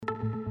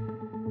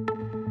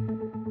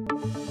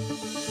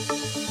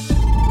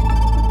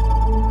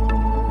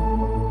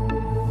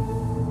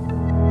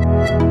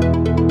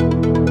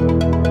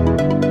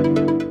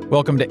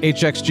Welcome to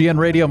HXGN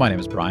Radio. My name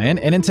is Brian,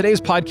 and in today's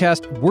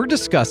podcast, we're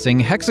discussing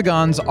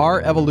Hexagon's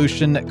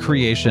R-Evolution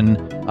creation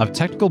of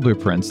technical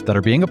blueprints that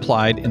are being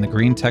applied in the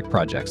green tech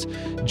projects.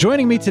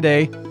 Joining me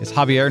today is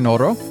Javier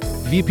Noro,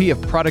 VP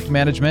of Product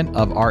Management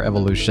of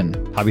R-Evolution.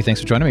 Javi,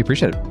 thanks for joining me.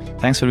 Appreciate it.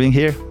 Thanks for being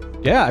here.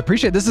 Yeah, I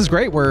appreciate it. This is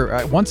great.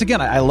 We're, once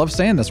again, I love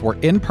saying this. We're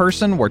in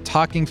person. We're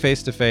talking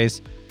face to face.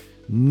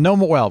 No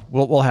more.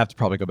 Well, we'll have to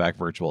probably go back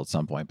virtual at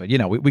some point, but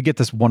we get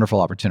this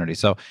wonderful opportunity.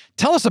 So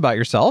tell us about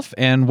yourself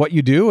and what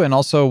you do, and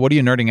also what are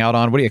you nerding out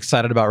on? What are you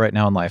excited about right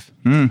now in life?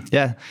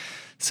 Yeah.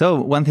 So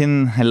one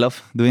thing I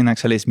love doing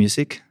actually is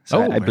music.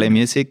 So I play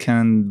music,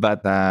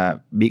 but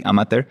big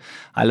amateur.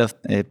 I love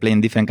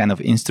playing different kind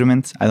of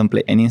instruments. I don't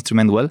play any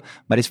instrument well,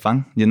 but it's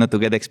fun, to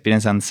get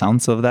experience and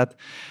sounds of that.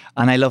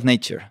 And I love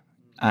nature.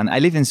 And I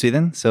live in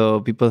Sweden, so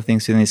people think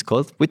Sweden is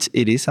cold, which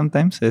it is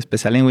sometimes,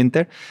 especially in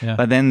winter. Yeah.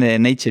 But then the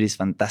nature is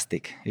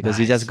fantastic because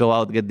you just go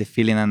out, get the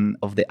feeling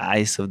of the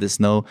ice, of the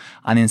snow.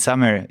 And in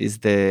summer,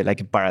 it's like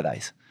a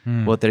paradise.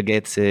 Water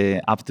gets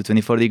up to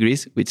 24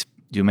 degrees, which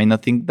you may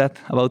not think that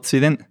about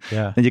Sweden.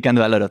 Yeah. Then you can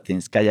do a lot of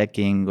things,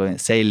 kayaking, going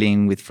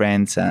sailing with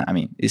friends.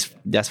 It's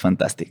just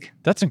fantastic.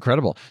 That's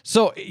incredible.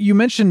 So you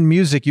mentioned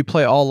music. You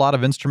play a lot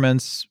of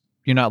instruments.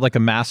 You're not like a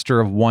master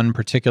of one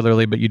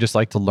particularly, but you just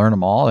like to learn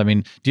them all.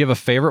 Do you have a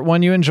favorite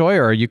one you enjoy,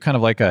 or are you kind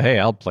of like hey,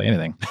 I'll play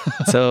anything?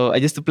 So I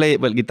used to play,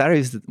 guitar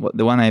is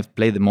the one I've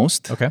played the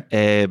most.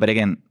 Okay. But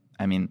again,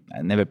 I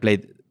never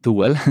played too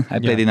well. I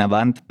played in a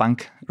band,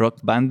 punk rock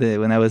band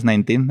when I was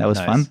 19. That was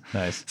fun.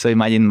 Nice. So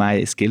imagine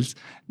my skills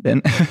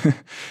then.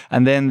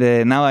 And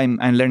then now I'm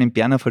learning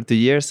piano for 2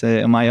 years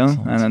on my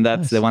own. And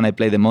that's the one I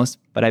play the most.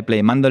 But I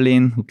play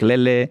mandolin,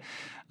 ukulele,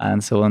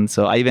 and so on.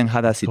 So I even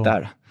had a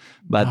sitar.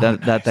 But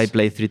that I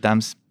played 3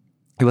 times.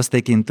 It was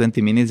taking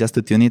 20 minutes just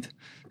to tune it.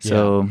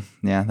 So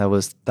that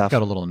was tough.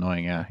 Got a little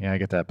annoying, yeah, I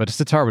get that. But a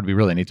sitar would be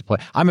really neat to play.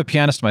 I'm a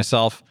pianist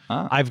myself.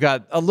 I've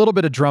got a little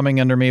bit of drumming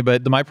under me,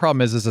 but my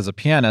problem is as a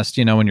pianist,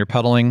 when you're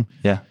pedaling,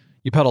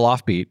 you pedal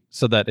offbeat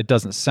so that it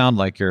doesn't sound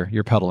like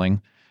you're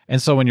pedaling.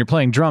 And so when you're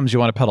playing drums, you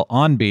want to pedal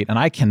on beat, and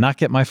I cannot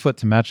get my foot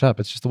to match up.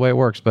 It's just the way it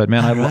works. But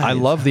man, I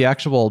love the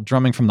actual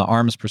drumming from the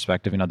arms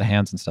perspective, the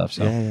hands and stuff.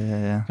 So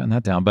gotten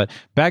that down. But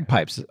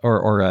bagpipes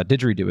or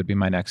didgeridoo would be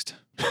my next.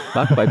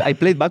 Bagpipe. I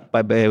played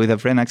bagpipe with a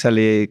friend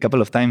actually a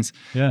couple of times.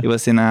 Yeah. It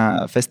was in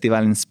a festival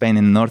in Spain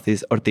in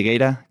Northeast,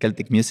 Ortigueira,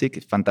 Celtic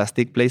music,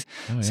 fantastic place.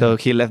 So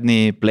he let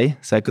me play,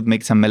 so I could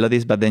make some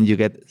melodies, but then you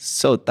get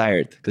so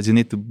tired because you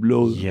need to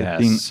blow the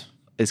thing.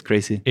 It's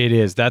crazy. It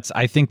is.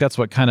 I think that's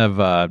what kind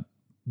of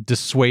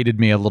dissuaded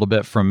me a little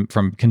bit from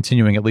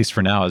continuing, at least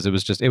for now, as it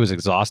was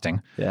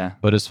exhausting. Yeah.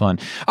 But it's fun.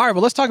 All right,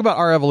 well, let's talk about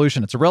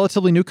R-Evolution. It's a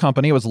relatively new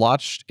company. It was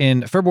launched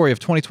in February of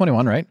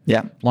 2021, right?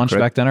 Yeah. Launched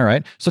back then, all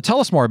right. So tell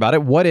us more about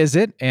it. What is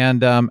it?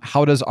 And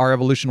how does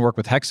R-Evolution work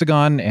with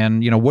Hexagon?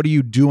 And, what are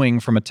you doing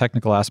from a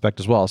technical aspect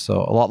as well? So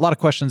a lot of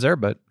questions there,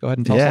 but go ahead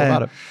and tell us all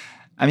about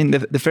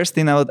it. The first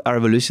thing about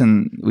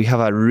R-Evolution, we have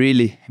a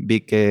really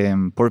big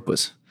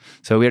purpose.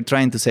 So we are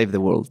trying to save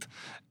the world.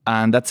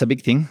 And that's a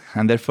big thing,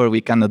 and therefore we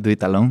cannot do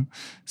it alone.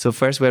 So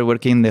first, we're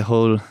working with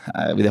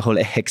the whole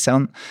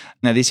Hexagon.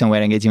 In addition,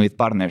 we're engaging with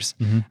partners.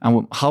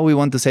 And how we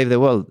want to save the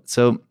world.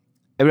 So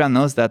everyone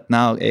knows that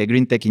now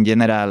green tech in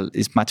general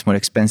is much more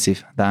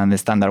expensive than the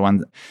standard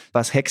one.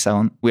 As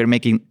Hexagon, we're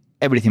making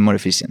everything more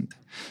efficient.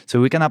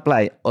 So we can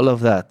apply all of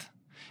that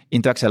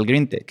into actual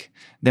green tech.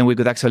 Then we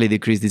could actually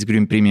decrease this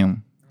green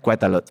premium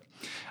quite a lot.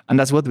 And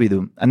that's what we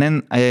do. And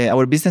then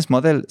our business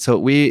model, so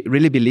we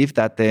really believe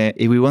that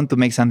if we want to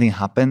make something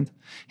happen,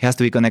 it has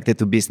to be connected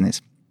to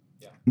business.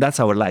 Yeah. That's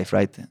our life,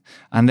 right?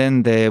 And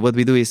then what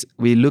we do is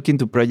we look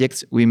into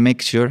projects, we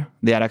make sure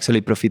they are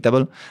actually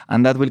profitable,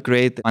 and that will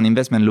create an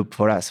investment loop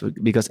for us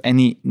because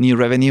any new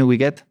revenue we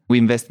get, we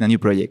invest in a new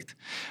project.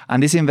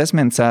 And these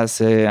investments,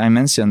 as I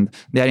mentioned,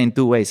 they are in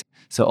 2 ways.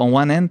 So on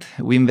one end,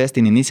 we invest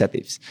in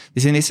initiatives.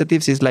 These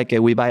initiatives is like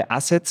we buy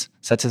assets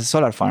such as a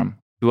solar farm.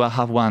 We will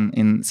have one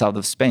in south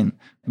of Spain.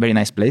 Very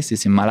nice place.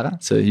 It's in Malaga,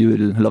 so you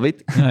will love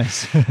it.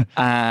 Nice.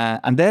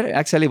 And there,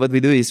 actually, what we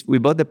do is we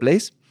bought the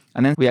place,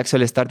 and then we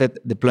actually started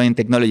deploying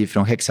technology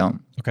from Hexagon.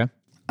 Okay.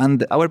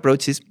 And our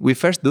approach is we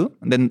first do,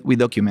 and then we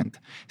document.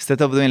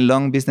 Instead of doing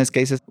long business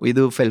cases, we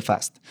do fail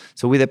fast.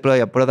 So we deploy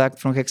a product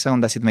from Hexagon.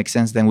 Does it make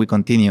sense? Then we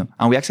continue,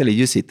 and we actually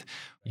use it.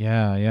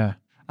 Yeah.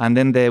 And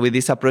then with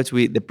this approach,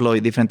 we deploy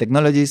different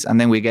technologies,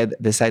 and then we get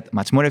the site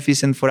much more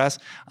efficient for us.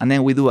 And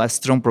then we do a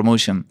strong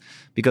promotion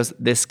because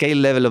the scale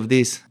level of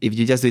this, if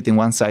you just do it in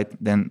one site,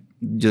 then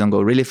you don't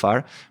go really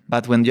far.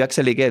 But when you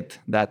actually get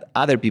that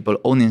other people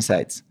owning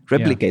sites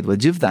replicate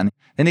what you've done,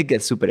 then it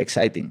gets super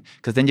exciting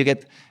because then you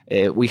get,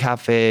 we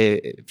have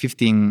a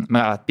 15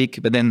 megawatt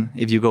peak, but then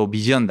if you go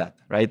beyond that,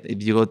 right?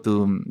 If you go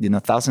to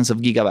thousands of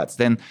gigawatts,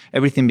 then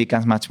everything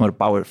becomes much more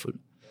powerful.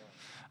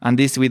 And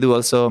this we do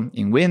also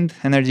in wind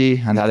energy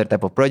and other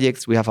type of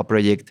projects. We have a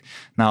project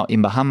now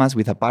in Bahamas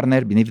with a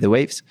partner, Beneath the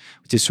Waves,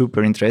 which is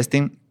super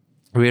interesting.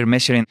 We're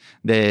measuring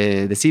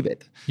the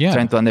seabed,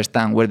 trying to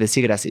understand where the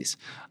seagrass is.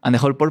 And the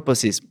whole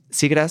purpose is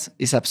seagrass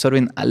is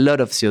absorbing a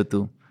lot of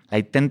CO2,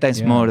 like 10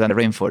 times more than the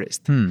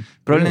rainforest.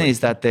 Problem is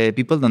that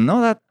people don't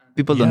know that.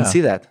 People don't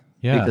see that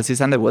because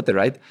it's underwater,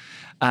 right?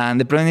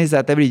 And the problem is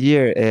that every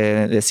year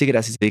the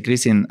seagrass is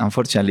decreasing,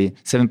 unfortunately,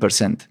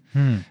 7%.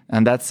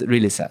 And that's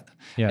really sad.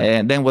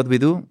 And then what we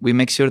do, we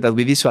make sure that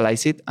we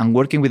visualize it, and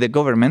working with the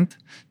government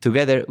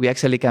together, we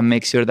actually can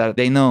make sure that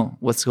they know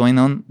what's going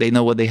on, they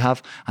know what they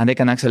have, and they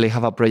can actually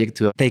have a project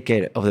to take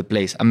care of the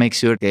place and make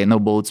sure no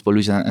boats,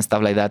 pollution, and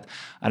stuff like that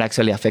are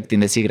actually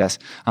affecting the seagrass.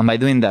 And by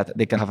doing that,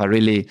 they can have a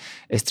really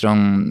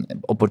strong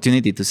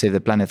opportunity to save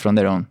the planet from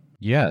their own.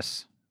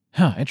 Yes.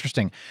 Huh,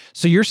 interesting.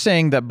 So you're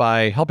saying that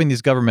by helping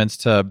these governments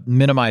to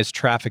minimize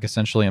traffic,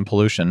 essentially, and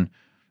pollution,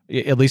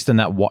 at least in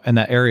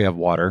that area of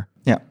water,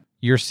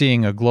 you're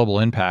seeing a global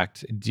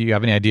impact. Do you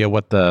have any idea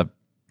what the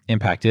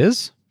impact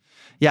is?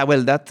 Yeah,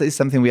 well, that is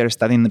something we are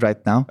studying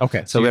right now.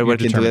 Okay. So we're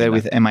working together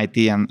with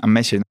MIT and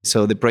measuring.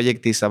 So the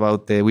project is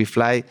about, we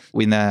fly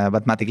with a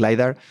Batmatic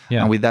LiDAR.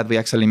 And with that, we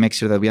actually make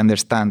sure that we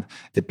understand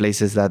the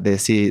places that the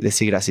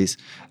seagrass is.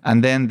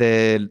 And then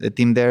the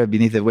team there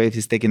beneath the waves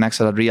is taking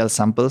actual real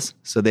samples.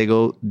 So they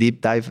go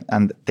deep dive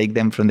and take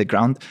them from the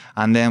ground.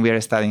 And then we are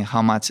studying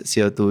how much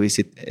CO2 is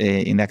it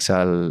in the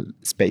actual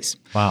space.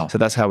 Wow. So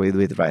that's how we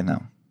do it right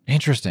now.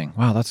 Interesting.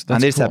 Wow, that's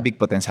and there's cool. a big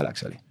potential,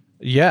 actually.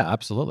 Yeah,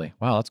 absolutely.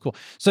 Wow, that's cool.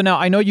 So now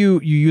I know you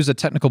use a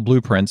technical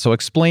blueprint. So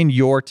explain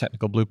your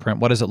technical blueprint.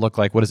 What does it look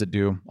like? What does it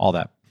do? All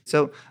that.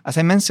 So as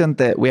I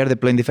mentioned, we are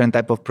deploying different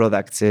type of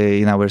products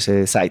in our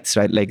sites,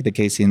 right? Like the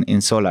case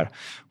in solar,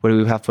 where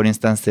we have, for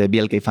instance, the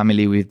BLK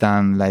family. We've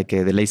done like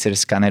the laser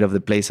scanner of the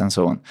place and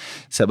so on.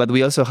 So, but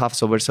we also have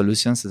software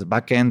solutions as a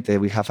backend.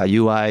 We have a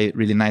UI,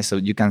 really nice, so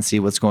you can see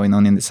what's going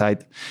on in the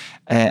site.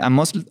 And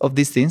most of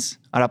these things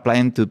are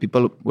applying to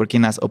people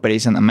working as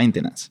operation and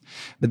maintenance.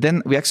 But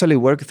then we actually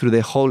work through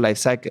the whole life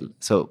cycle.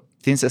 So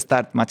things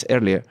start much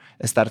earlier.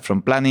 Start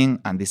from planning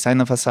and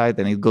design of a site,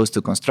 then it goes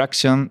to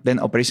construction, then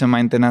operation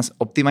maintenance,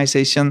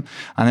 optimization,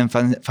 and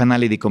then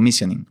finally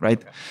decommissioning,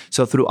 right?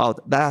 So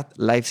throughout that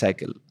life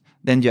cycle,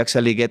 then you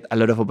actually get a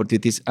lot of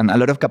opportunities and a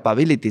lot of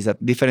capabilities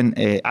that different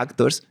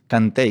actors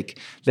can take.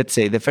 Let's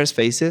say the first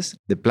phases,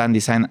 the plan,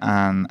 design,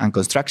 and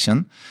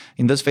construction,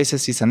 in those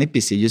phases is an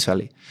EPC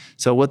usually.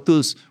 So what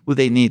tools would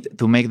they need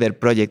to make their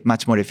project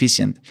much more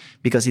efficient?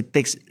 Because it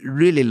takes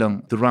really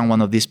long to run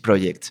one of these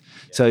projects.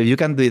 So if you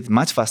can do it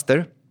much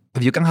faster,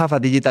 if you can have a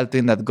digital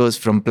twin that goes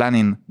from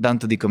planning down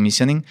to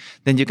decommissioning,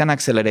 then you can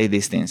accelerate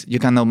these things. You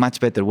can know much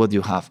better what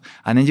you have.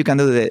 And then you can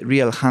do the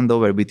real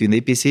handover between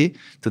the EPC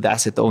to the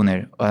asset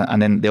owner and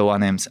then the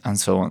O&Ms and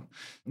so on.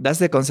 That's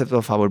the concept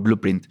of our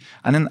blueprint.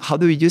 And then how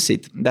do we use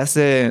it? That's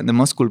the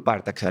most cool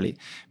part, actually,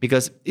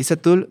 because it's a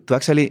tool to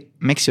actually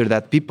make sure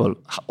that people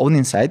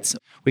owning sites,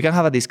 we can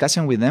have a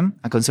discussion with them,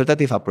 a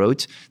consultative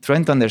approach,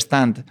 trying to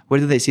understand where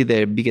do they see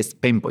their biggest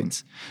pain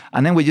points.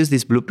 And then we use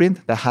this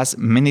blueprint that has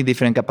many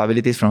different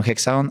capabilities from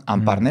Hexagon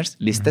and partners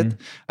listed.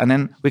 And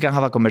then we can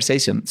have a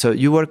conversation. So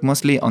you work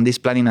mostly on this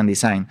planning and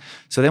design.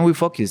 So then we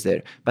focus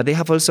there. But they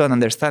have also an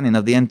understanding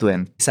of the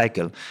end-to-end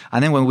cycle.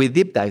 And then when we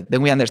deep dive,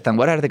 then we understand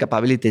what are the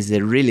capabilities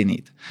they really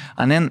need.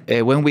 And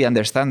then when we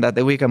understand that,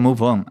 then we can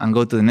move on and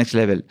go to the next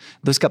level.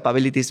 Those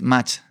capabilities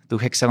match to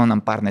Hexagon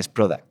and partners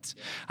products.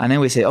 And then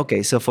we say,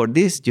 okay, so for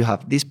this, you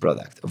have this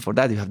product. And for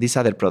that, you have this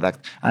other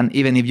product. And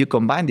even if you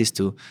combine these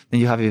two, then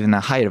you have even a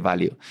higher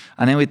value.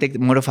 And then we take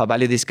more of a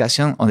value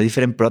discussion on the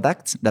different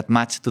products that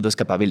match to those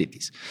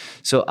capabilities.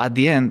 So at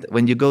the end,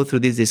 when you go through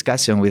this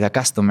discussion with a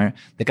customer,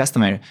 the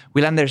customer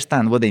will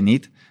understand what they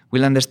need,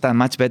 will understand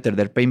much better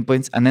their pain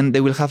points, and then they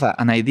will have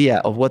an idea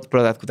of what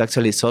product could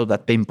actually solve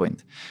that pain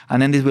point.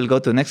 And then this will go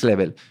to the next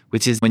level,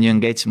 which is when you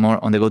engage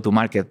more on the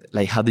go-to-market,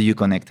 like how do you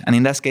connect? And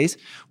in that case,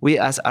 we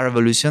as our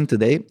evolution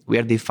today, we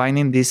are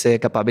defining these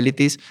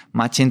capabilities,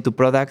 matching to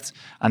products,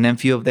 and then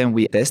few of them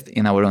we test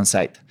in our own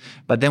site.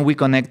 But then we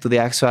connect to the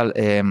actual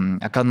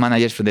account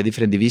managers from the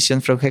different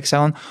divisions from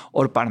Hexagon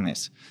or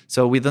partners.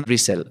 So we don't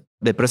resell.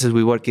 The process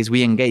we work is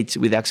we engage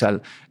with the actual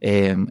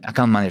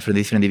account managers from the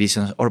different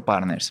divisions or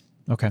partners.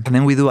 Okay. And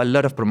then we do a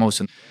lot of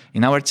promotion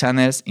in our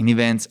channels, in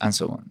events, and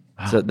so on.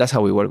 Wow. So that's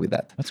how we work with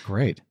that. That's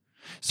great.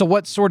 So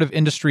what sort of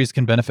industries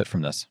can benefit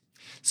from this?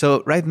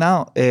 So right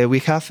now, we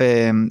have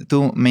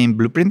two main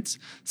blueprints.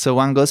 So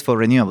one goes for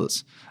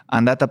renewables,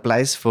 and that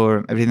applies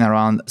for everything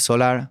around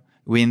solar,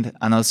 wind,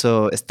 and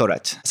also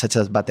storage, such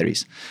as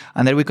batteries.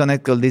 And then we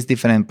connect all these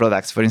different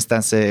products. For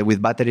instance,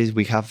 with batteries,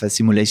 we have a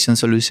simulation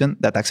solution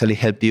that actually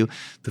help you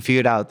to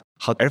figure out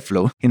how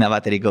airflow in a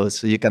battery goes,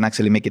 so you can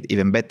actually make it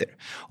even better.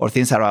 Or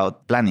things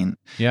about planning.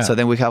 Yeah. So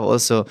then we have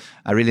also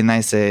a really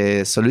nice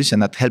solution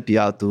that help you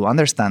out to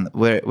understand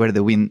where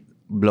the wind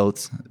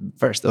blows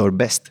first or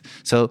best.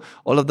 So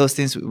all of those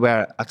things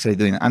we're actually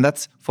doing. And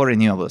that's for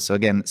renewables. So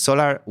again,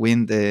 solar,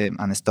 wind,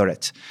 and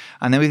storage.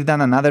 And then we've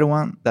done another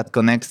one that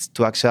connects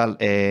to actual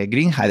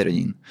green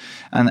hydrogen.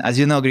 And as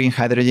you know, green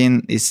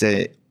hydrogen is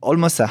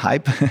almost a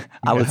hype,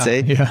 I would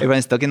say. Yeah.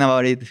 Everyone's talking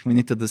about it. We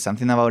need to do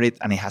something about it.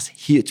 And it has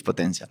huge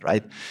potential,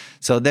 right?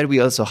 So there we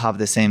also have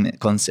the same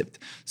concept.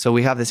 So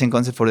we have the same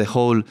concept for the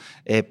whole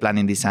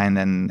planning, design,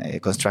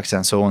 and construction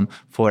and so on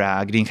for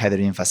a green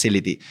hydrogen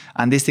facility.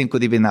 And this thing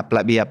could even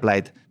be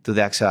applied to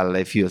the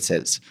actual fuel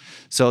cells.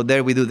 So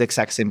there we do the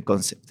exact same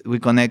concept. We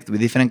connect with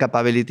different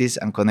capabilities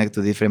and connect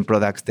to different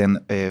products then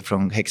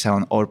from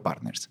Hexagon or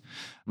partners.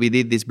 We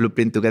did this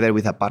blueprint together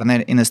with a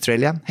partner in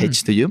Australia,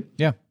 H2U.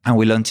 Yeah. And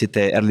we launched it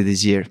early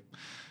this year.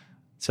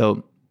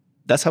 So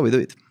that's how we do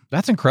it.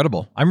 That's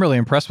incredible. I'm really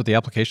impressed with the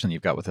application that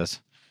you've got with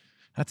this.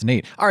 That's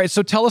neat. All right.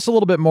 So tell us a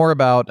little bit more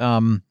about,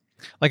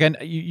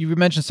 you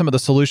mentioned some of the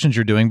solutions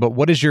you're doing, but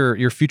what is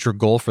your future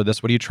goal for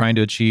this? What are you trying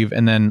to achieve?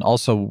 And then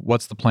also,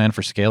 what's the plan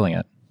for scaling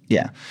it?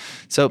 Yeah.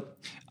 So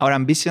our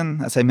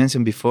ambition, as I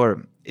mentioned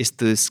before, is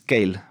to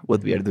scale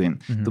what we are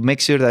doing, to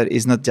make sure that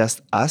it's not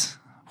just us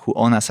who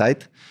own a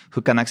site,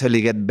 who can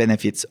actually get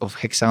benefits of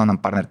Hexagon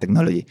and partner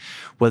technology.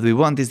 What we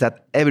want is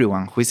that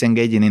everyone who is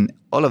engaging in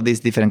all of these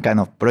different kind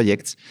of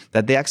projects,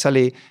 that they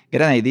actually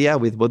get an idea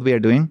with what we are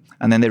doing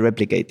and then they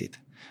replicate it.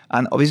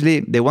 And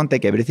obviously, they won't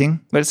take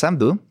everything. Well, some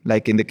do,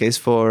 like in the case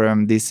for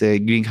this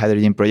green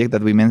hydrogen project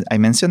that I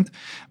mentioned.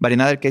 But in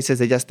other cases,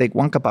 they just take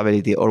one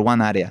capability or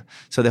one area.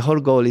 So the whole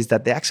goal is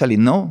that they actually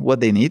know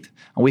what they need,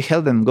 and we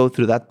help them go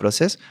through that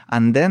process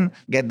and then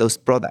get those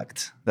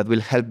products that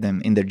will help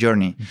them in their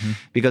journey.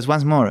 Because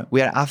once more,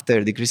 we are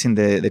after decreasing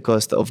the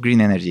cost of green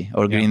energy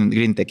or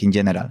green tech in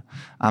general.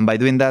 And by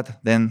doing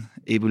that, then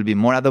it will be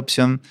more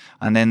adoption,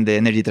 and then the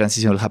energy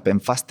transition will happen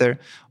faster.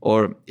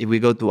 Or if we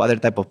go to other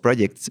type of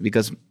projects,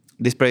 because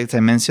these projects I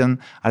mentioned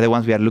are the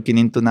ones we are looking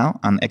into now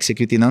and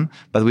executing on,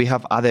 but we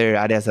have other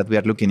areas that we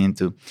are looking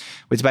into,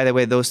 which, by the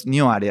way, those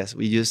new areas,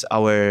 we use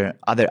our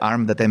other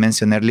arm that I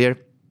mentioned earlier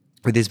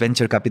with this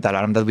venture capital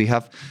arm that we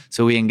have.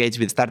 So we engage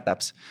with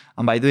startups.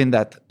 And by doing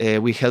that,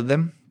 we help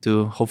them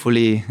to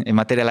hopefully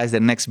materialize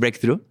their next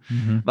breakthrough.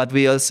 But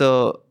we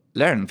also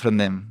learn from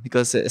them,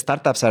 because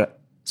startups are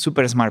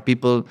super smart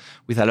people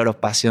with a lot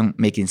of passion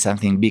making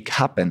something big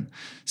happen.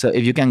 So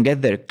if you can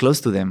get there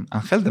close to them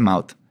and help them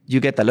out, you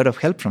get a lot of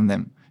help from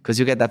them because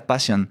you get that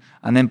passion.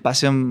 And then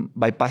passion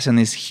by passion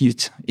is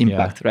huge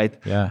impact, right?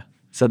 Yeah.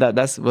 So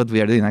that's what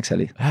we are doing,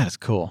 actually. That is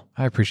cool.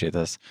 I appreciate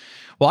this.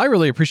 Well, I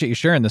really appreciate you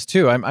sharing this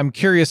too. I'm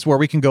curious where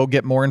we can go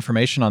get more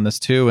information on this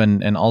too.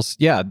 And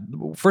also,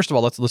 first of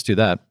all, let's do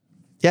that.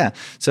 Yeah,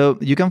 so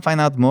you can find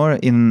out more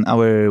in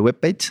our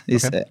webpage.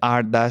 It's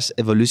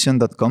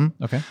r-evolution.com.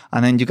 Okay.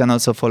 And then you can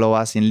also follow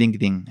us in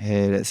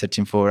LinkedIn,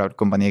 searching for our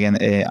company again,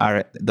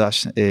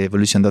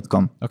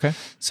 r-evolution.com. Okay.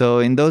 So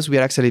in those, we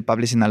are actually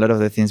publishing a lot of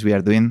the things we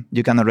are doing.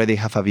 You can already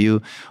have a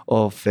view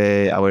of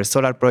our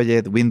solar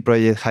project, wind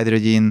project,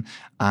 hydrogen,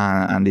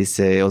 and this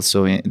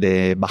also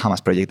the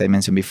Bahamas project I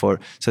mentioned before,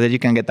 so that you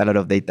can get a lot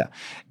of data.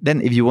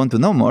 Then if you want to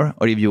know more,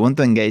 or if you want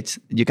to engage,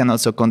 you can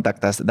also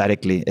contact us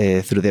directly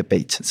through the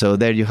page. So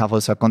there you have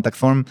also a contact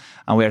form,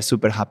 and we are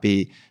super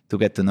happy to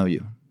get to know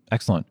you.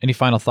 Excellent. Any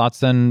final thoughts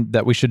then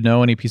that we should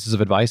know? Any pieces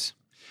of advice?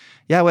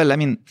 Yeah, well, I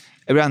mean,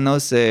 everyone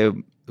knows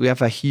we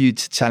have a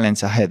huge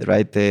challenge ahead,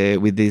 right,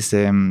 with this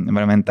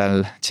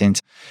environmental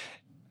change.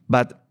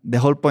 But the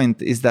whole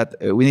point is that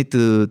we need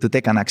to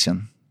take an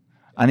action.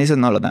 And it's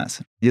not on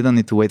us. You don't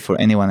need to wait for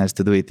anyone else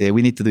to do it.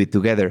 We need to do it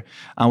together.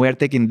 And we are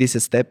taking this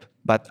step,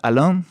 but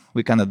alone,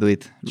 we cannot do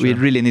it. Sure. We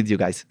really need you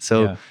guys.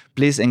 So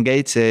please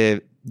engage,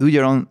 do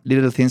your own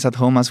little things at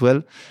home as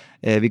well,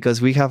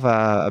 because we have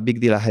a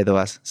big deal ahead of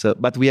us. So,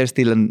 but we are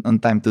still on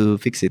time to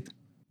fix it.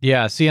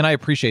 Yeah, see, and I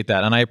appreciate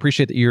that. And I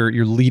appreciate that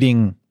you're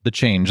leading the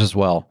change as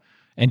well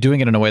and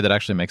doing it in a way that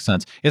actually makes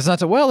sense. It's not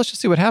so, well, let's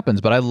just see what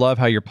happens. But I love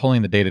how you're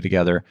pulling the data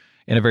together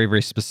in a very,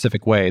 very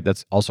specific way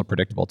that's also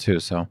predictable too.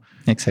 So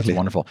exactly.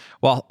 Wonderful.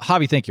 Well,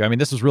 Javi, thank you. I mean,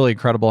 this was really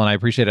incredible and I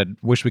appreciate it.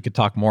 Wish we could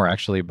talk more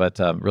actually, but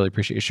really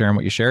appreciate you sharing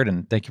what you shared,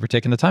 and thank you for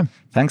taking the time.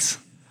 Thanks.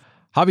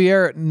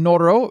 Javier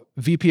Noro,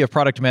 VP of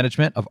Product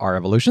Management of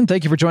R-Evolution.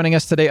 Thank you for joining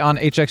us today on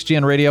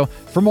HXGN Radio.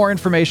 For more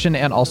information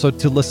and also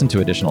to listen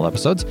to additional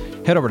episodes,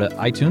 head over to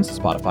iTunes,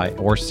 Spotify,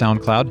 or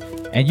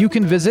SoundCloud. And you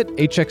can visit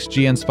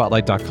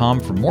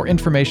hxgnspotlight.com for more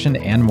information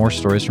and more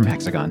stories from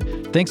Hexagon.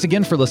 Thanks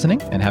again for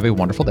listening, and have a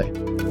wonderful day.